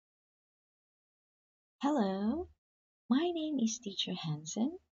Hello, my name is Teacher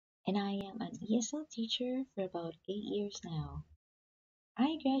Hanson, and I am an ESL teacher for about 8 years now.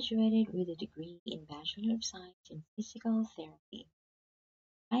 I graduated with a degree in Bachelor of Science in Physical Therapy.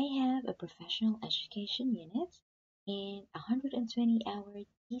 I have a professional education unit and a 120-hour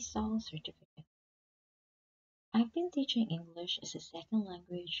TESOL certificate. I've been teaching English as a second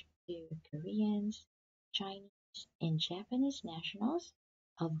language to Koreans, Chinese, and Japanese nationals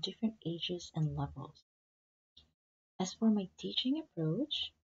of different ages and levels. As for my teaching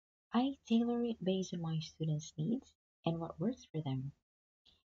approach, I tailor it based on my students' needs and what works for them.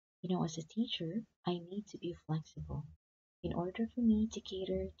 As a teacher, I need to be flexible in order for me to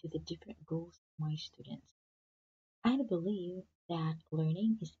cater to the different goals of my students. I believe that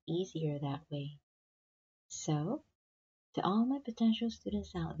learning is easier that way. So, to all my potential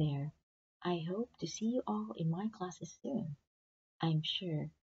students out there, I hope to see you all in my classes soon. I'm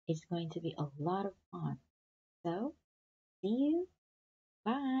sure it's going to be a lot of fun. So, see you.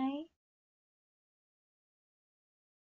 Bye.